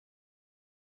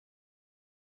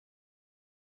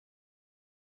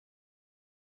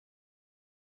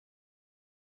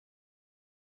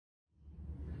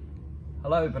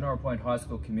Hello Banora Point High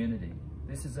School community.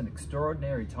 This is an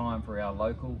extraordinary time for our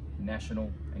local,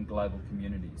 national and global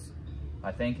communities.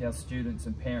 I thank our students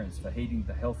and parents for heeding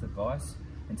the health advice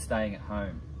and staying at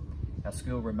home. Our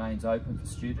school remains open for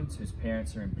students whose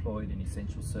parents are employed in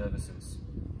essential services.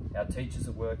 Our teachers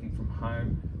are working from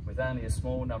home with only a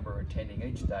small number attending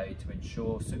each day to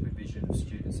ensure supervision of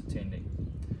students attending.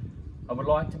 I would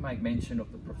like to make mention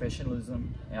of the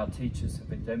professionalism our teachers have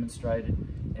been demonstrated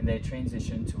in their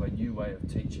transition to a new way of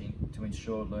teaching to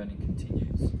ensure learning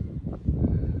continues.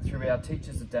 Through our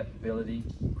teachers' adaptability,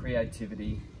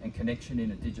 creativity and connection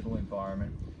in a digital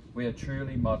environment, we are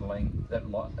truly modelling that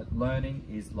learning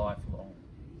is lifelong.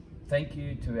 Thank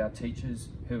you to our teachers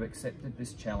who accepted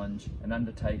this challenge and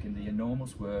undertaken the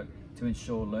enormous work to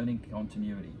ensure learning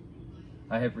continuity.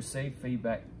 I have received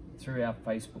feedback through our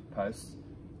Facebook posts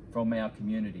from our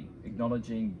community,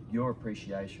 acknowledging your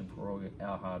appreciation for all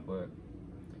our hard work.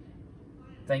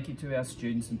 Thank you to our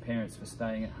students and parents for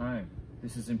staying at home.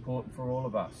 This is important for all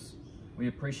of us. We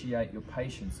appreciate your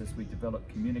patience as we develop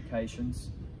communications,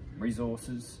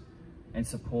 resources, and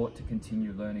support to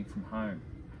continue learning from home.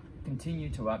 Continue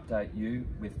to update you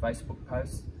with Facebook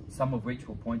posts, some of which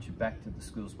will point you back to the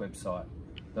school's website.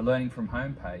 The Learning from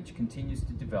Home page continues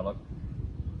to develop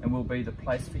and will be the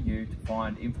place for you to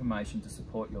find information to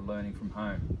support your learning from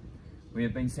home. We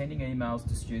have been sending emails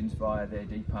to students via their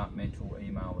departmental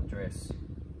email address.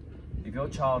 If your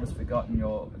child has forgotten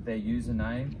their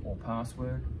username or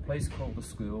password, please call the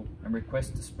school and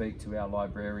request to speak to our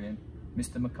librarian,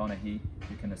 Mr. McConaughey,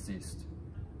 who can assist.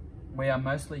 We are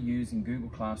mostly using Google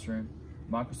Classroom,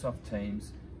 Microsoft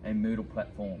Teams and Moodle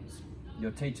platforms.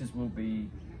 Your teachers will be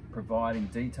providing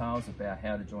details about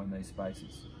how to join these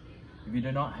spaces. If you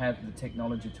do not have the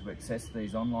technology to access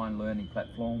these online learning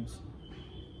platforms,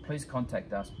 please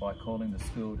contact us by calling the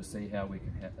school to see how we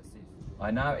can assist.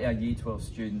 I know our Year 12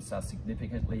 students are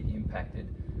significantly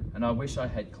impacted and I wish I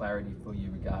had clarity for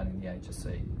you regarding the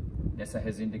HSC. NESA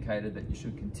has indicated that you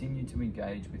should continue to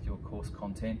engage with your course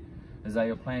content as they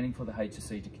are planning for the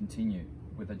HSC to continue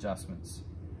with adjustments.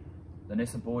 The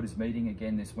NESA board is meeting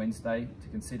again this Wednesday to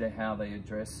consider how they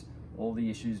address all the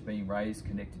issues being raised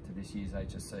connected to this year's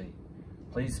HSC.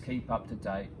 Please keep up to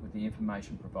date with the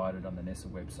information provided on the NESA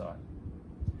website.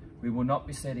 We will not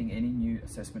be setting any new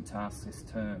assessment tasks this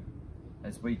term,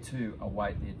 as we too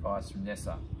await the advice from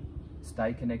NESA.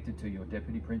 Stay connected to your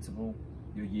Deputy Principal,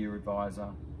 your Year Advisor,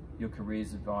 your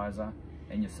Careers Advisor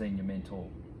and your Senior Mentor.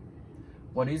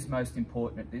 What is most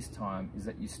important at this time is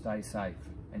that you stay safe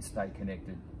and stay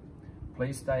connected.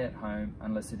 Please stay at home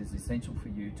unless it is essential for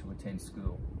you to attend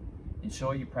school.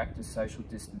 Ensure you practice social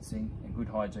distancing and good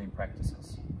hygiene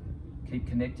practices. Keep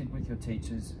connected with your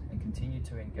teachers and continue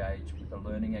to engage with the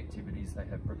learning activities they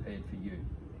have prepared for you.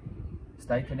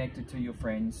 Stay connected to your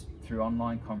friends through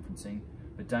online conferencing,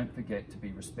 but don't forget to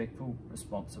be respectful,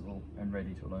 responsible and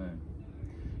ready to learn.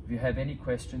 If you have any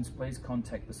questions, please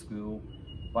contact the school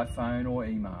by phone or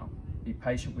email. Be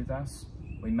patient with us.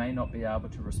 We may not be able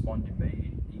to respond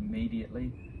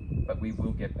immediately, but we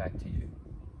will get back to you.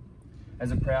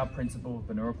 As a proud principal of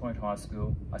Banora Point High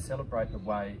School, I celebrate the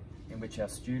way in which our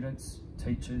students,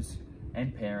 teachers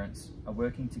and parents are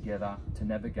working together to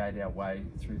navigate our way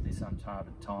through this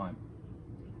uncharted time.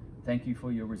 Thank you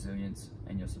for your resilience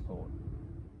and your support.